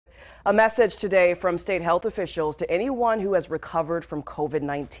A message today from state health officials to anyone who has recovered from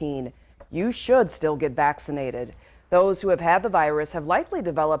COVID-19. You should still get vaccinated. Those who have had the virus have likely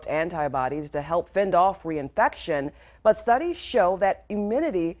developed antibodies to help fend off reinfection, but studies show that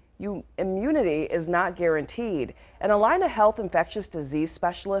immunity is not guaranteed. And a health infectious disease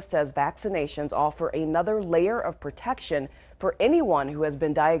specialist says vaccinations offer another layer of protection for anyone who has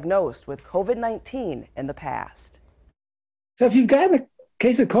been diagnosed with COVID-19 in the past. So if you've got a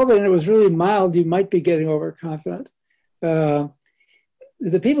case of COVID and it was really mild, you might be getting overconfident. The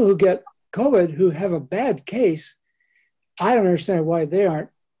people who get COVID who have a bad case, I don't understand why they aren't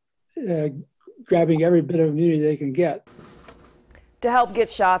grabbing every bit of immunity they can get. To help get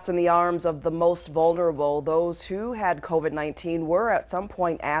shots in the arms of the most vulnerable, those who had COVID-19 were at some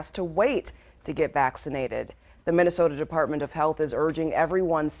point asked to wait to get vaccinated. The Minnesota Department of Health is urging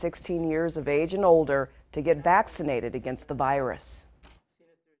everyone 16 years of age and older to get vaccinated against the virus.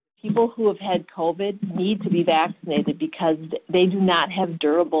 People who have had COVID need to be vaccinated because they do not have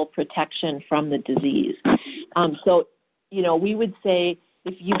durable protection from the disease. We would say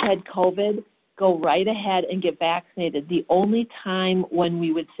if you've had COVID, go right ahead and get vaccinated. The only time when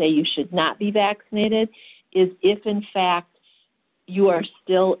we would say you should not be vaccinated is if, in fact, you are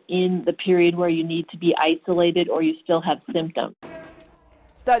still in the period where you need to be isolated or you still have symptoms.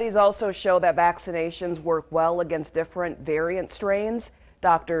 Studies also show that vaccinations work well against different variant strains.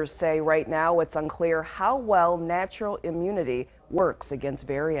 Doctors say right now it's unclear how well natural immunity works against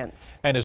variants.